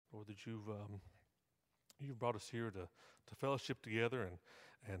Lord, that you've brought us here to fellowship together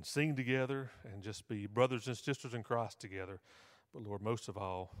and sing together and just be brothers and sisters in Christ together. But Lord, most of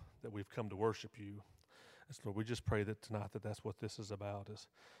all, that we've come to worship you. And so Lord, we just pray that tonight that's what this is about,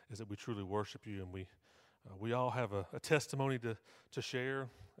 is that we truly worship you, and we all have a testimony to share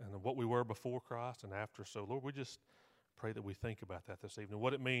and what we were before Christ and after. So Lord, we just pray that we think about that this evening,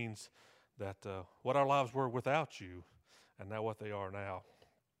 what it means that what our lives were without you and now what they are now,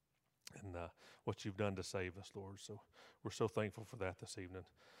 and what you've done to save us, Lord. So we're so thankful for that this evening.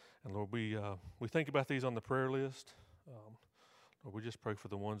 And Lord, we think about these on the prayer list. Lord, we just pray for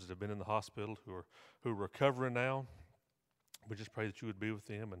the ones that have been in the hospital who are recovering now. We just pray that you would be with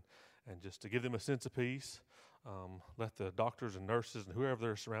them and just to give them a sense of peace. Let the doctors and nurses and whoever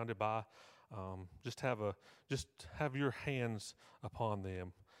they're surrounded by just have your hands upon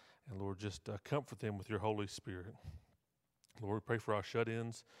them. And Lord, just comfort them with your Holy Spirit. Lord, we pray for our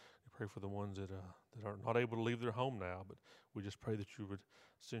shut-ins. We pray for the ones that are not able to leave their home now, but we just pray that you would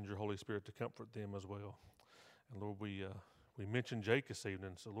send your Holy Spirit to comfort them as well. And Lord, we mentioned Jake this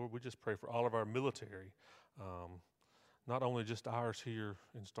evening, so Lord, we just pray for all of our military, not only just ours here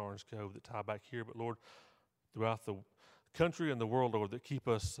in Starnes Cove that tie back here, but Lord, throughout the country and the world, Lord, that keep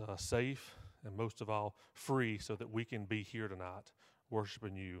us safe and most of all free so that we can be here tonight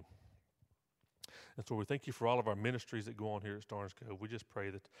worshiping you. And so we thank you for all of our ministries that go on here at Starnes Cove. We just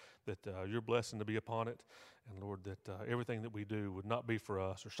pray that your blessing to be upon it, and Lord, that everything that we do would not be for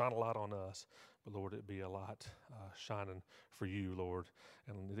us or shine a light on us, but Lord, it be a light shining for you, Lord,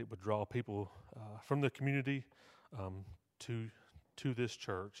 and it would draw people from the community to this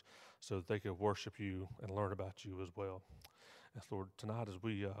church so that they could worship you and learn about you as well. And so Lord, tonight as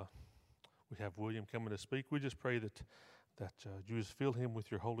we have William coming to speak, we just pray that you just fill him with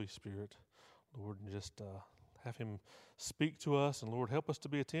your Holy Spirit, Lord, and just have him speak to us. And Lord, help us to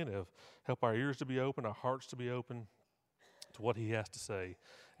be attentive. Help our ears to be open, our hearts to be open to what he has to say.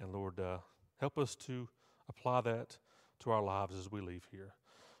 And Lord, help us to apply that to our lives as we leave here.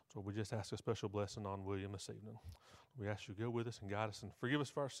 So we just ask a special blessing on William this evening. We ask you to go with us and guide us and forgive us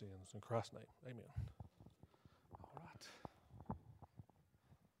for our sins. In Christ's name, amen. All right.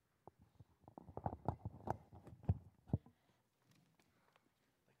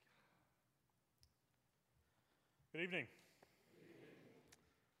 Good evening.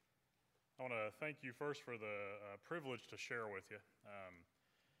 I want to thank you first for the privilege to share with you.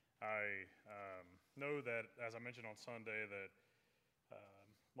 I know that, as I mentioned on Sunday, that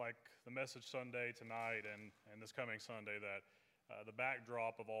like the message Sunday tonight and this coming Sunday, that the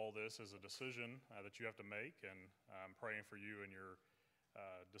backdrop of all this is a decision that you have to make, and I'm praying for you and your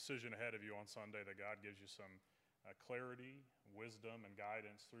decision ahead of you on Sunday, that God gives you some clarity, wisdom, and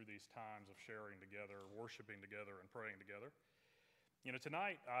guidance through these times of sharing together, worshiping together, and praying together. You know,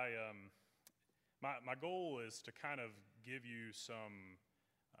 tonight, my goal is to kind of give you some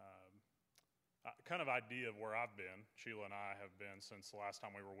kind of idea of where I've been. Sheila and I have been since the last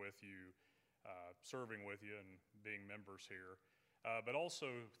time we were with you, serving with you and being members here. But also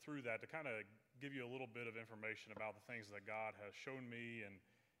through that, to kind of give you a little bit of information about the things that God has shown me and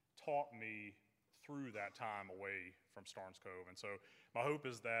taught me through that time away from Starnes Cove. And so my hope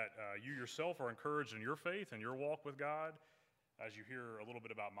is that you yourself are encouraged in your faith and your walk with God as you hear a little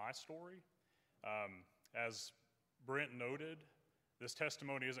bit about my story. As Brent noted, this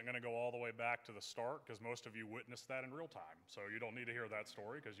testimony isn't going to go all the way back to the start, because most of you witnessed that in real time. So you don't need to hear that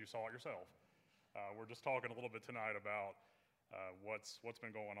story because you saw it yourself. We're just talking a little bit tonight about what's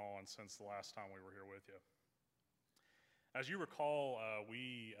been going on since the last time we were here with you. As you recall,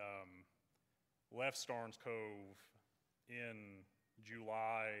 we left Starnes Cove in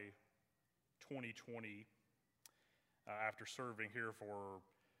July 2020 after serving here for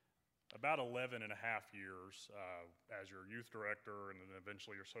about 11 and a half years as your youth director and then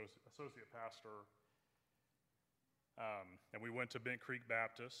eventually your associate pastor. And we went to Bent Creek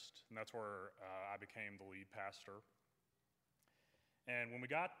Baptist, and that's where I became the lead pastor. And when we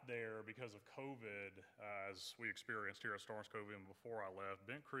got there, because of COVID, as we experienced here at Starnes Cove even before I left,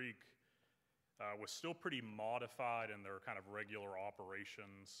 Bent Creek was still pretty modified in their kind of regular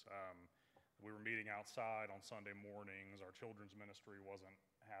operations. We were meeting outside on Sunday mornings. Our children's ministry wasn't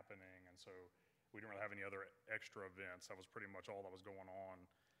happening, and so we didn't really have any other extra events. That was pretty much all that was going on.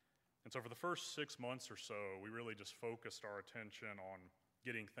 And so for the first 6 months or so, we really just focused our attention on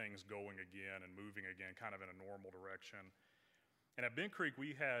getting things going again and moving again, kind of in a normal direction. And at Bent Creek,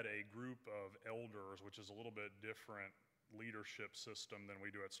 we had a group of elders, which is a little bit different leadership system than we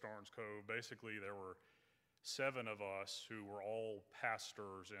do at Starnes Cove. Basically, there were 7 of us who were all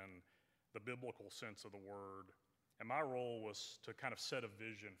pastors in the biblical sense of the word. And my role was to kind of set a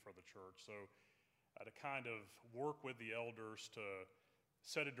vision for the church. So to kind of work with the elders to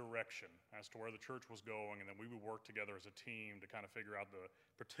set a direction as to where the church was going, and then we would work together as a team to kind of figure out the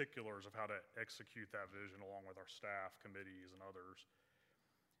particulars of how to execute that vision along with our staff, committees, and others.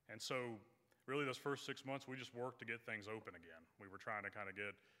 And so really those first 6 months, we just worked to get things open again. We were trying to kind of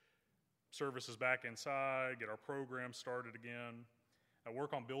get services back inside, get our program started again,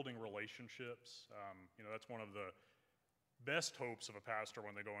 work on building relationships. That's one of the best hopes of a pastor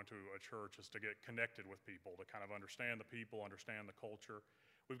when they go into a church is to get connected with people, to kind of understand the people, understand the culture.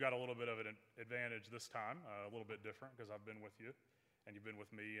 We've got a little bit of an advantage this time, a little bit different because I've been with you and you've been with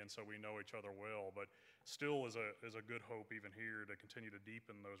me, and so we know each other well, but still is a good hope even here to continue to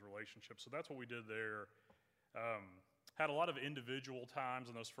deepen those relationships. So that's what we did there. Had a lot of individual times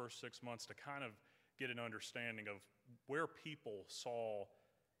in those first 6 months to kind of get an understanding of where people saw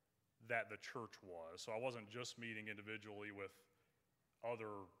that the church was. So I wasn't just meeting individually with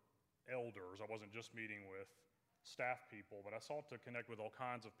other elders. I wasn't just meeting with staff people, but I sought to connect with all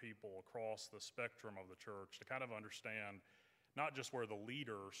kinds of people across the spectrum of the church to kind of understand not just where the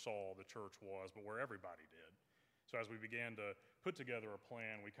leader saw the church was, but where everybody did. So as we began to put together a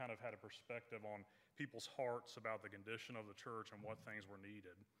plan, we kind of had a perspective on people's hearts about the condition of the church and what things were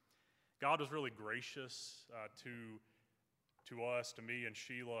needed. God was really gracious to us, to me and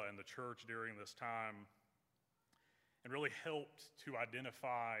Sheila and the church during this time, and really helped to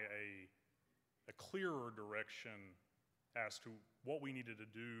identify a clearer direction as to what we needed to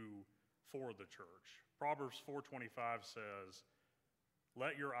do for the church. Proverbs 4:25 says,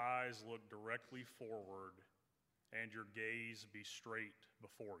 "Let your eyes look directly forward and your gaze be straight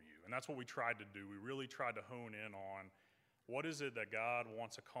before you." And that's what we tried to do. We really tried to hone in on what is it that God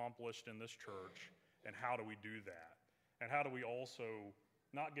wants accomplished in this church, and how do we do that? And how do we also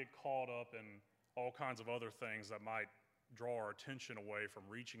not get caught up in all kinds of other things that might draw our attention away from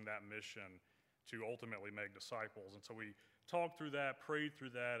reaching that mission to ultimately make disciples? And so we talked through that, prayed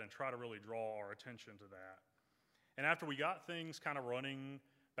through that, and try to really draw our attention to that. And after we got things kind of running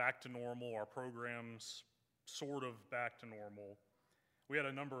back to normal, our programs sort of back to normal, we had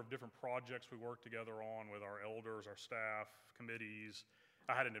a number of different projects we worked together on with our elders, our staff, committees.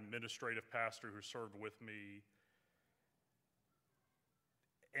 I had an administrative pastor who served with me.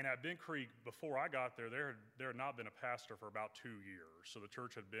 And at Bent Creek, before I got there, there had not been a pastor for about 2 years. So the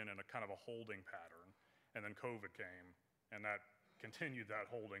church had been in a kind of a holding pattern. And then COVID came, and that continued that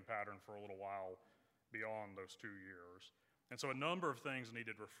holding pattern for a little while beyond those 2 years. And so a number of things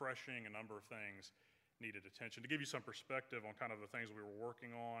needed refreshing, a number of things needed attention. To give you some perspective on kind of the things we were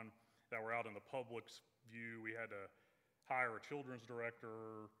working on that were out in the public's view, we had to hire a children's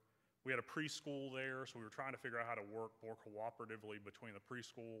director. We had a preschool there, so we were trying to figure out how to work more cooperatively between the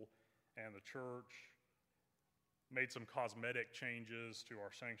preschool and the church. Made some cosmetic changes to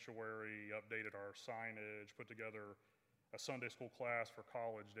our sanctuary, updated our signage, put together a Sunday school class for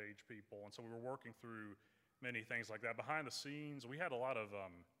college-age people. And so we were working through many things like that. Behind the scenes, we had a lot of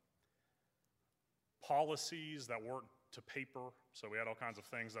policies that weren't to paper. So we had all kinds of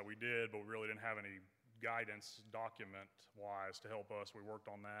things that we did, but we really didn't have any guidance document-wise to help us. We worked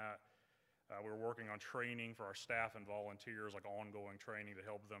on that. We were working on training for our staff and volunteers, like ongoing training to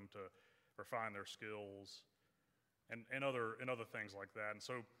help them to refine their skills and other things like that. And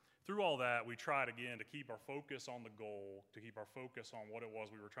so through all that, we tried again to keep our focus on the goal, to keep our focus on what it was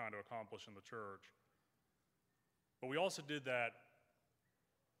we were trying to accomplish in the church. But we also did that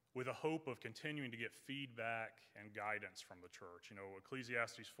with a hope of continuing to get feedback and guidance from the church. You know,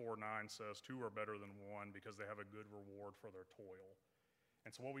 Ecclesiastes 4:9 says, "Two are better than one because they have a good reward for their toil."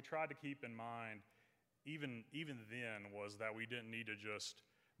 And so what we tried to keep in mind, even then, was that we didn't need to just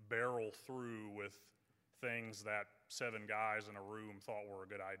barrel through with things that 7 guys in a room thought were a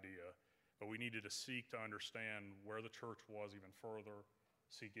good idea. But we needed to seek to understand where the church was even further,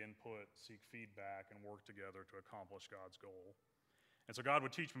 seek input, seek feedback, and work together to accomplish God's goal. And so God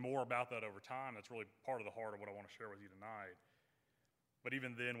would teach me more about that over time. That's really part of the heart of what I want to share with you tonight. But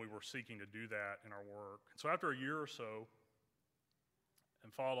even then, we were seeking to do that in our work. And so after a year or so,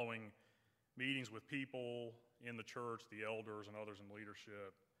 and following meetings with people in the church, the elders and others in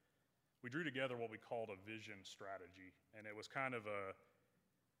leadership, we drew together what we called a vision strategy. And it was kind of a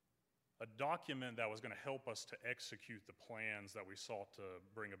document that was going to help us to execute the plans that we sought to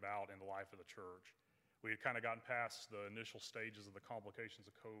bring about in the life of the church. We had kind of gotten past the initial stages of the complications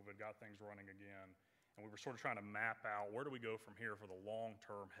of COVID, got things running again, and we were sort of trying to map out where do we go from here for the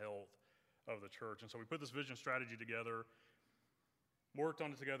long-term health of the church. And so we put this vision strategy together, worked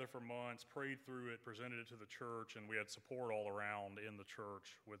on it together for months, prayed through it, presented it to the church, and we had support all around in the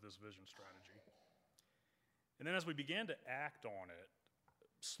church with this vision strategy. And then as we began to act on it,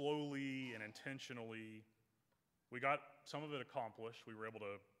 slowly and intentionally, we got some of it accomplished. We were able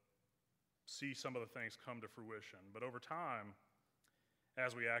to see some of the things come to fruition. But over time,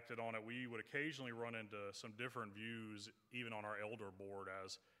 as we acted on it, we would occasionally run into some different views, even on our elder board,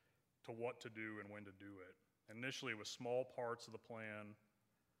 as to what to do and when to do it. Initially, it was small parts of the plan,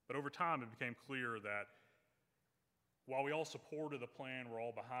 but over time, it became clear that while we all supported the plan, we're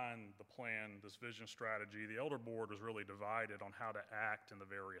all behind the plan, this vision strategy, the elder board was really divided on how to act in the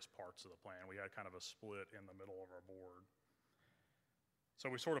various parts of the plan. We had kind of a split in the middle of our board. So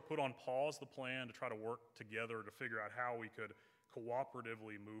we sort of put on pause the plan to try to work together to figure out how we could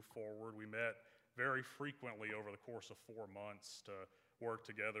cooperatively move forward. We met very frequently over the course of 4 months to work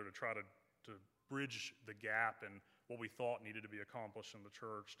together to try to bridge the gap in what we thought needed to be accomplished in the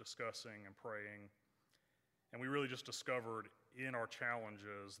church, discussing and praying. And we really just discovered in our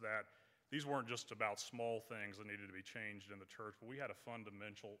challenges that these weren't just about small things that needed to be changed in the church, but we had a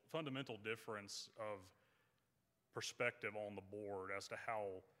fundamental difference of perspective on the board as to how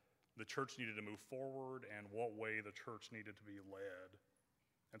the church needed to move forward and what way the church needed to be led.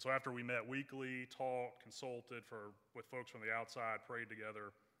 And so after we met weekly, talked, consulted with folks from the outside, prayed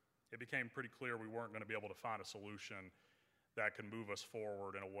together, it became pretty clear we weren't going to be able to find a solution that could move us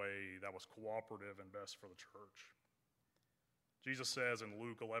forward in a way that was cooperative and best for the church. Jesus says in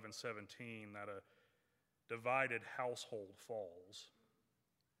Luke 11:17 that a divided household falls.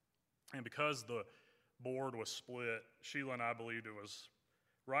 And because the board was split, Sheila and I believed it was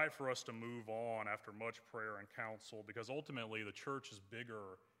right for us to move on after much prayer and counsel, because ultimately the church is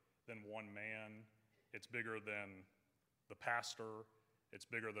bigger than one man. It's bigger than the pastor. It's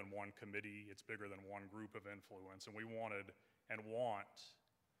bigger than one committee. It's bigger than one group of influence. And we wanted and want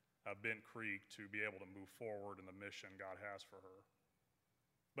Bent Creek to be able to move forward in the mission God has for her.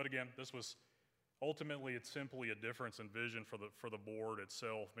 But again, this was ultimately, it's simply a difference in vision for the board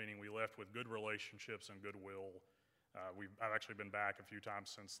itself, meaning we left with good relationships and goodwill. I've actually been back a few times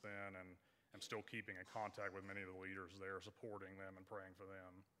since then, and I'm still keeping in contact with many of the leaders there, supporting them and praying for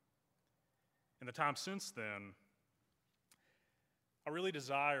them. In the time since then, I really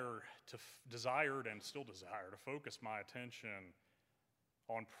desired and still desire to focus my attention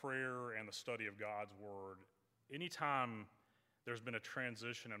on prayer and the study of God's Word. Anytime there's been a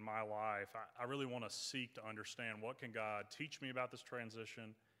transition in my life, I really want to seek to understand what can God teach me about this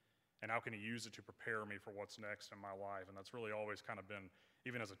transition, and how can He use it to prepare me for what's next in my life. And that's really always kind of been,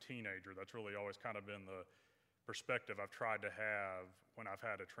 even as a teenager, that's really always kind of been the perspective I've tried to have when I've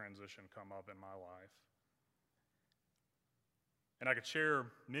had a transition come up in my life. And I could share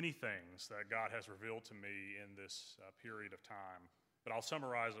many things that God has revealed to me in this period of time, but I'll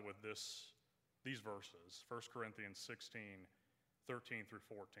summarize it with these verses. 1 Corinthians 16:13 through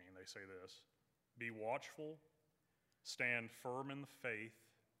 14, they say this: "Be watchful, stand firm in the faith,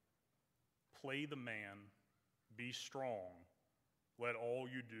 play the man, be strong, let all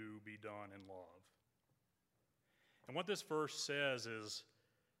you do be done in love." And what this verse says is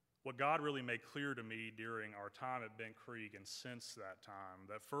what God really made clear to me during our time at Bent Creek and since that time,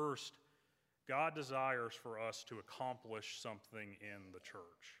 that first, God desires for us to accomplish something in the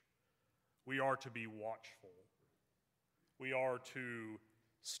church. We are to be watchful. We are to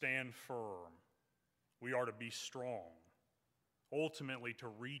stand firm. We are to be strong, ultimately to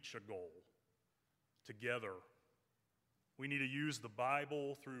reach a goal together. We need to use the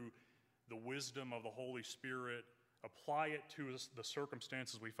Bible through the wisdom of the Holy Spirit, apply it to the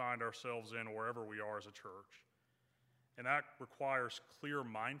circumstances we find ourselves in wherever we are as a church. And that requires clear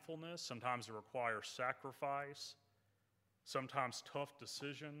mindfulness. Sometimes it requires sacrifice, sometimes tough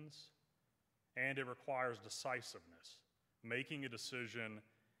decisions, and it requires decisiveness, making a decision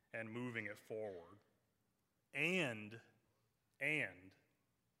and moving it forward. And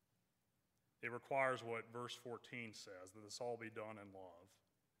it requires what verse 14 says, that this all be done in love.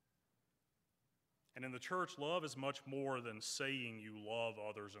 And in the church, love is much more than saying you love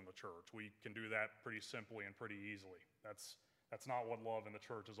others in the church. We can do that pretty simply and pretty easily. That's not what love in the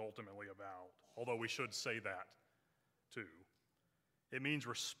church is ultimately about, although we should say that too. It means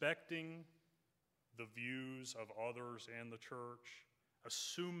respecting the views of others in the church,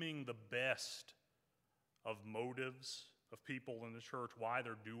 assuming the best of motives of people in the church, why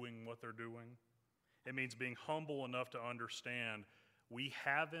they're doing what they're doing. It means being humble enough to understand we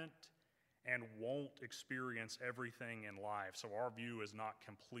haven't and won't experience everything in life, so our view is not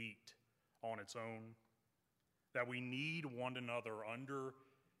complete on its own, that we need one another under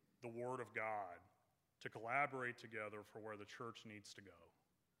the Word of God to collaborate together for where the church needs to go,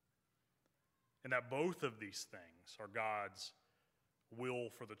 and that both of these things are God's will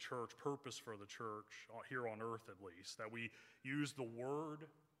for the church, purpose for the church, here on earth at least, that we use the word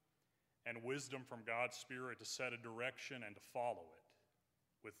and wisdom from God's Spirit to set a direction and to follow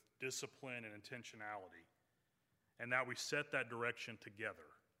it with discipline and intentionality, and that we set that direction together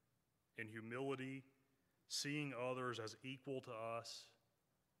in humility, seeing others as equal to us,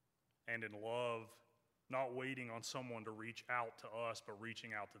 and in love, not waiting on someone to reach out to us, but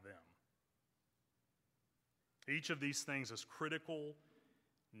reaching out to them. Each of these things is critical,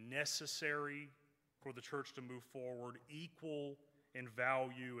 necessary for the church to move forward, equal in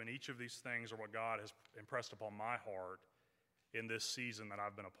value, and each of these things are what God has impressed upon my heart in this season that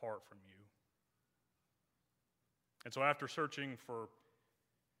I've been apart from you. And so after searching for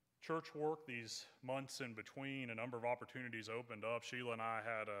church work these months in between, a number of opportunities opened up. Sheila and I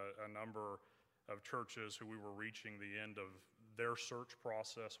had a number of churches who we were reaching the end of their search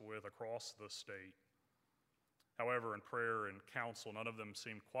process with across the state. However, in prayer and counsel, none of them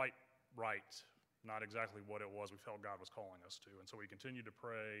seemed quite right, not exactly what it was we felt God was calling us to. And so we continued to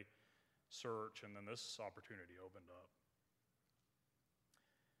pray, search, and then this opportunity opened up.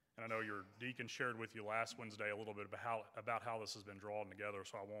 And I know your deacon shared with you last Wednesday a little bit about how this has been drawn together,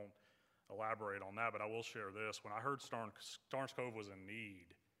 so I won't elaborate on that, but I will share this. When I heard Starnes Cove was in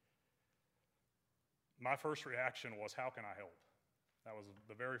need, my first reaction was, how can I help? That was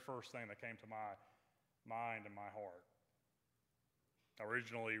the very first thing that came to my mind and my heart. I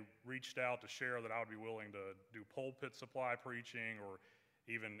originally reached out to share that I would be willing to do pulpit supply preaching or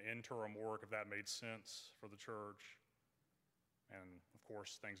even interim work if that made sense for the church. And of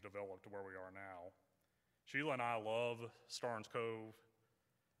course, things developed to where we are now. Sheila and I love Starnes Cove,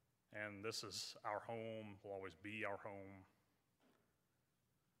 and this is our home, will always be our home.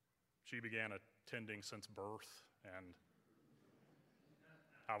 She began attending since birth, and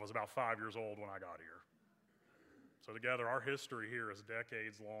I was about 5 years old when I got here. So together, our history here is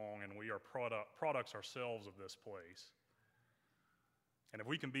decades long, and we are products ourselves of this place. And if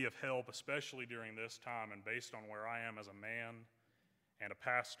we can be of help, especially during this time, and based on where I am as a man and a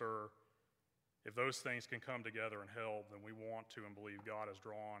pastor, if those things can come together and help, then we want to and believe God has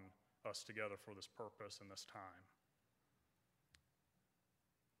drawn us together for this purpose in this time.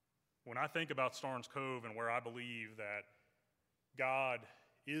 When I think about Starnes Cove and where I believe that God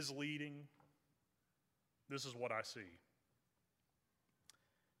is leading, this is what I see.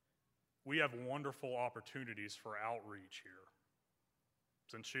 We have wonderful opportunities for outreach here.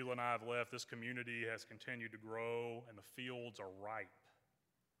 Since Sheila and I have left, this community has continued to grow, and the fields are ripe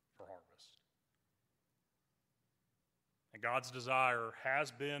for harvest. And God's desire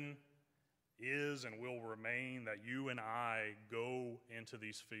has been, is, and will remain that you and I go into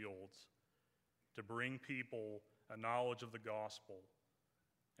these fields to bring people a knowledge of the gospel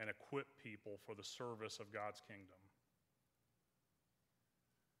and equip people for the service of God's kingdom.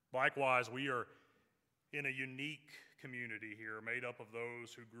 Likewise, we are in a unique community here made up of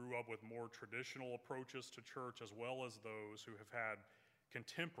those who grew up with more traditional approaches to church as well as those who have had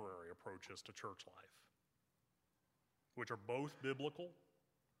contemporary approaches to church life, which are both biblical,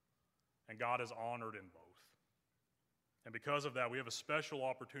 and God is honored in both. And because of that, we have a special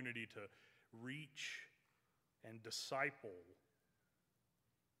opportunity to reach and disciple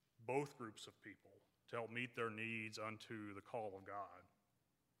both groups of people to help meet their needs unto the call of God.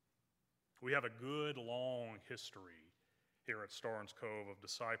 We have a good, long history here at Starnes Cove of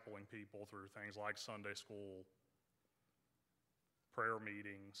discipling people through things like Sunday school, prayer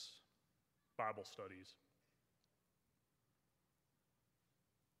meetings, Bible studies.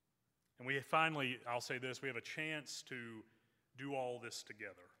 And we finally, I'll say this, we have a chance to do all this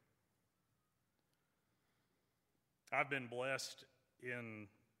together. I've been blessed in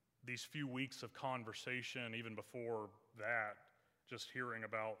these few weeks of conversation, even before that, just hearing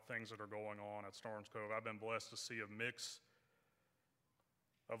about things that are going on at Starnes Cove. I've been blessed to see a mix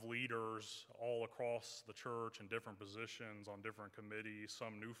of leaders all across the church in different positions on different committees,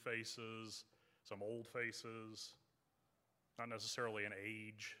 some new faces, some old faces, not necessarily in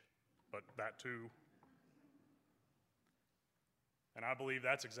age, but that too. And I believe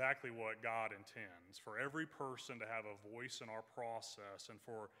that's exactly what God intends, for every person to have a voice in our process and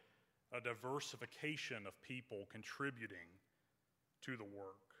for a diversification of people contributing to the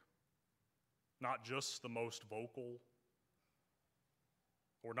work. Not just the most vocal,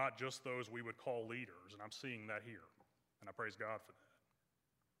 or not just those we would call leaders, and I'm seeing that here, and I praise God for that.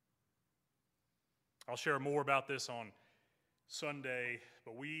 I'll share more about this on Sunday,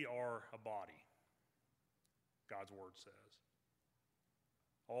 but we are a body, God's word says.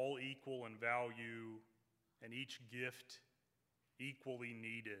 All equal in value, and each gift equally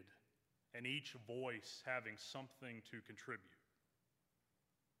needed, and each voice having something to contribute.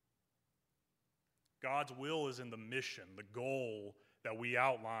 God's will is in the mission, the goal that we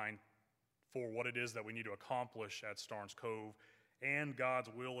outline for what it is that we need to accomplish at Starnes Cove, and God's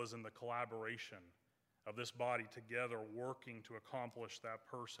will is in the collaboration of this body together working to accomplish that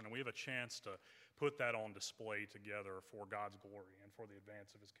person. And we have a chance to put that on display together for God's glory and for the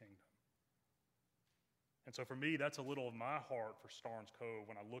advance of his kingdom. And so for me, that's a little of my heart for Starnes Cove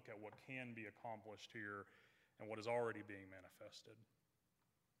when I look at what can be accomplished here and what is already being manifested.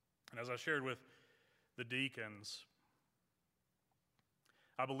 And as I shared with the deacons,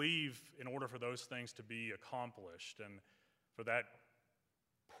 I believe in order for those things to be accomplished and for that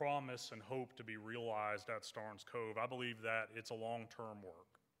promise and hope to be realized at Starnes Cove, I believe that it's a long-term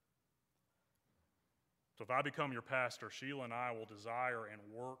work. So if I become your pastor, Sheila and I will desire and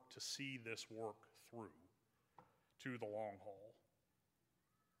work to see this work through to the long haul.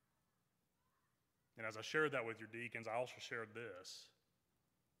 And as I shared that with your deacons, I also shared this.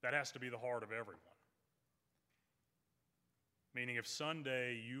 That has to be the heart of everyone. Meaning if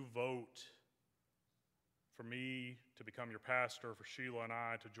Sunday you vote for me to become your pastor, for Sheila and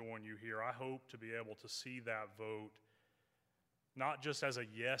I to join you here, I hope to be able to see that vote not just as a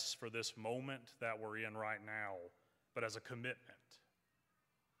yes for this moment that we're in right now, but as a commitment.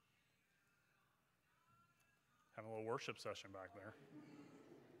 Having a little worship session back there.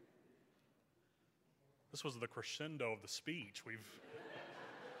 This was the crescendo of the speech.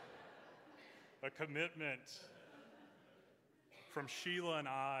 A commitment from Sheila and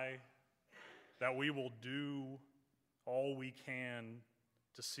I that we will do all we can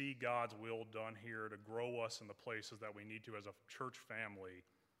to see God's will done here, to grow us in the places that we need to as a church family.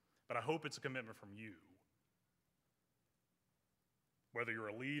 But I hope it's a commitment from you. Whether you're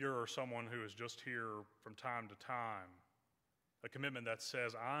a leader or someone who is just here from time to time, a commitment that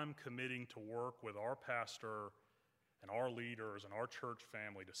says, I'm committing to work with our pastor and our leaders and our church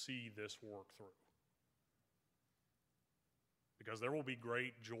family to see this work through. Because there will be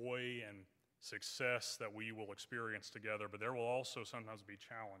great joy and success that we will experience together, but there will also sometimes be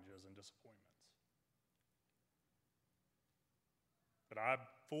challenges and disappointments. But I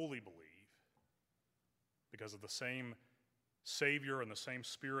fully believe, because of the same Savior and the same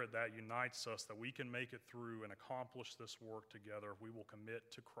Spirit that unites us, that we can make it through and accomplish this work together if we will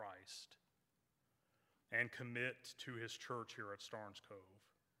commit to Christ and commit to his church here at Starnes Cove.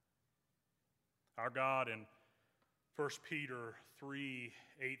 Our God in 1 Peter 3,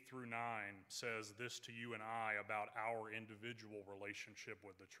 8 through 9 says this to you and I about our individual relationship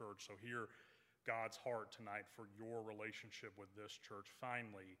with the church. So hear God's heart tonight for your relationship with this church.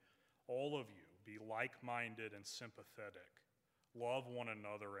 Finally, all of you be like-minded and sympathetic. Love one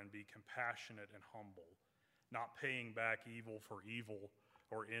another and be compassionate and humble, not paying back evil for evil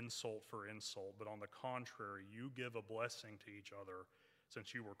or insult for insult, but on the contrary, you give a blessing to each other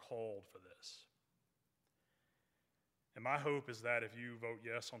since you were called for this. And my hope is that if you vote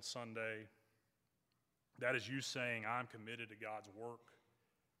yes on Sunday, that is you saying, I'm committed to God's work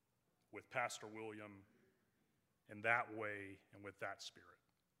with Pastor William in that way and with that spirit.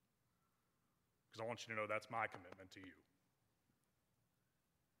 Because I want you to know that's my commitment to you.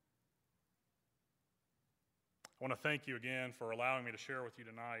 I want to thank you again for allowing me to share with you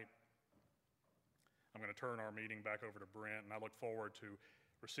tonight. I'm going to turn our meeting back over to Brent, and I look forward to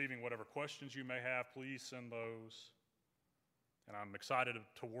receiving whatever questions you may have. Please send those. And I'm excited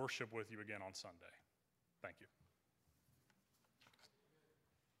to worship with you again on Sunday. Thank you.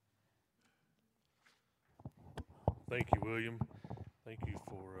 Thank you, William. Thank you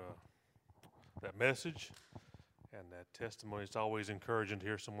for that message and that testimony. It's always encouraging to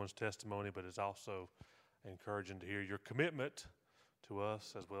hear someone's testimony, but it's also encouraging to hear your commitment to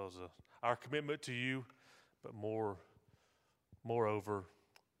us as well as our commitment to you, but moreover,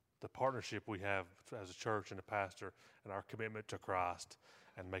 the partnership we have as a church and a pastor and our commitment to Christ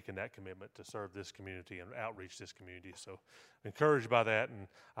and making that commitment to serve this community and outreach this community. So encouraged by that, and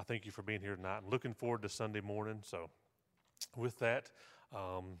I thank you for being here tonight and looking forward to Sunday morning. So with that, I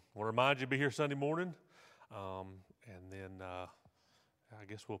want to remind you to be here Sunday morning, and then I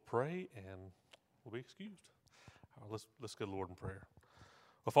guess we'll pray and we'll be excused. Let's go to the Lord in prayer.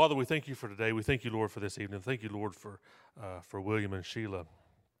 Well, Father, we thank you for today. We thank you, Lord, for this evening. Thank you, Lord, for William and Sheila.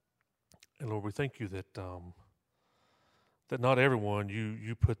 And Lord, we thank you that not everyone,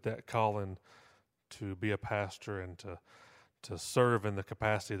 you put that calling to be a pastor and to serve in the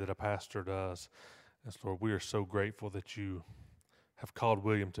capacity that a pastor does. And so, Lord, we are so grateful that you have called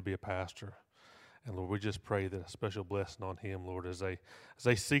William to be a pastor. And Lord, we just pray that a special blessing on him, Lord, as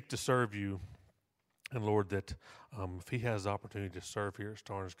they seek to serve you. And Lord, that if he has the opportunity to serve here at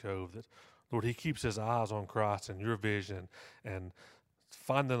Starnes Cove, that Lord, he keeps his eyes on Christ and your vision and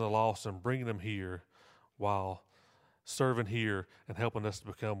finding the lost and bringing them here while serving here and helping us to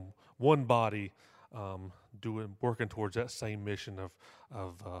become one body, working towards that same mission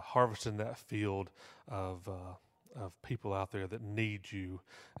of harvesting that field of people out there that need you.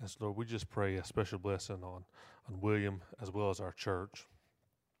 And so, Lord, we just pray a special blessing on William as well as our church.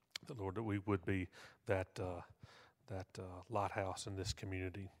 That, Lord, that we would be that lighthouse in this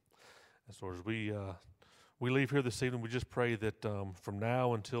community. And so, as we leave here this evening, we just pray that from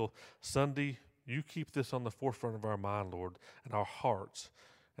now until Sunday, you keep this on the forefront of our mind, Lord, and our hearts.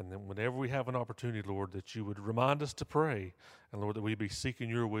 And then whenever we have an opportunity, Lord, that you would remind us to pray, and Lord, that we be seeking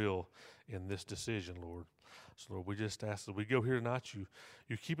your will in this decision, Lord. So, Lord, we just ask that we go here tonight, you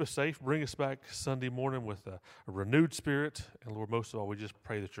keep us safe, bring us back Sunday morning with a renewed spirit. And, Lord, most of all, we just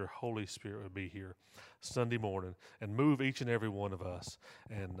pray that your Holy Spirit would be here Sunday morning and move each and every one of us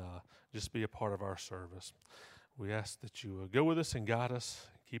and just be a part of our service. We ask that you go with us and guide us,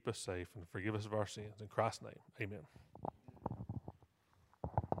 keep us safe, and forgive us of our sins. In Christ's name, amen.